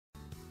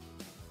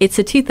It's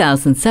a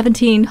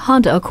 2017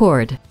 Honda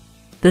Accord.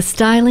 The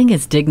styling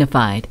is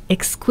dignified,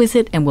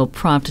 exquisite, and will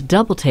prompt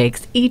double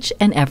takes each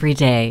and every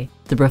day.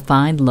 The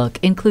refined look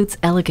includes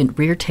elegant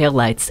rear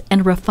taillights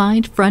and a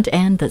refined front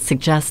end that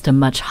suggests a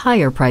much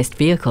higher-priced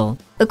vehicle.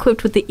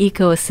 Equipped with the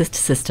Eco Assist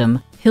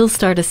system, Hill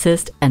Start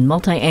Assist, and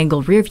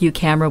multi-angle rear-view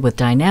camera with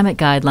dynamic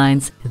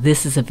guidelines,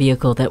 this is a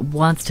vehicle that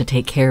wants to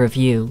take care of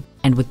you.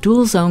 And with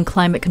dual-zone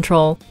climate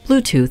control,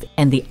 Bluetooth,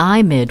 and the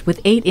iMid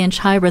with 8-inch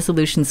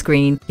high-resolution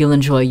screen, you'll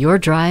enjoy your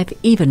drive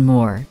even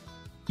more.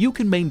 You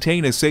can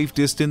maintain a safe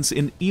distance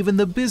in even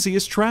the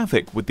busiest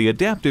traffic with the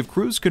adaptive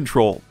cruise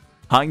control.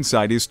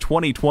 Hindsight is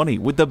 20/20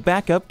 with the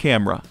backup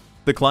camera.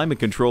 The climate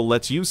control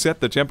lets you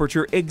set the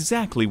temperature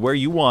exactly where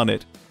you want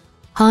it.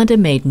 Honda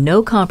made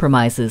no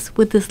compromises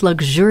with this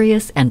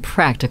luxurious and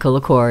practical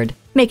Accord.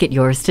 Make it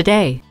yours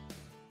today.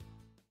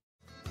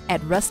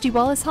 At Rusty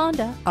Wallis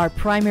Honda, our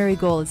primary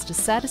goal is to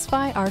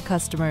satisfy our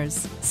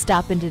customers.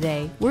 Stop in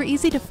today. We're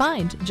easy to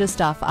find just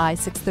off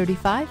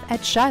I-635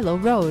 at Shiloh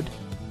Road.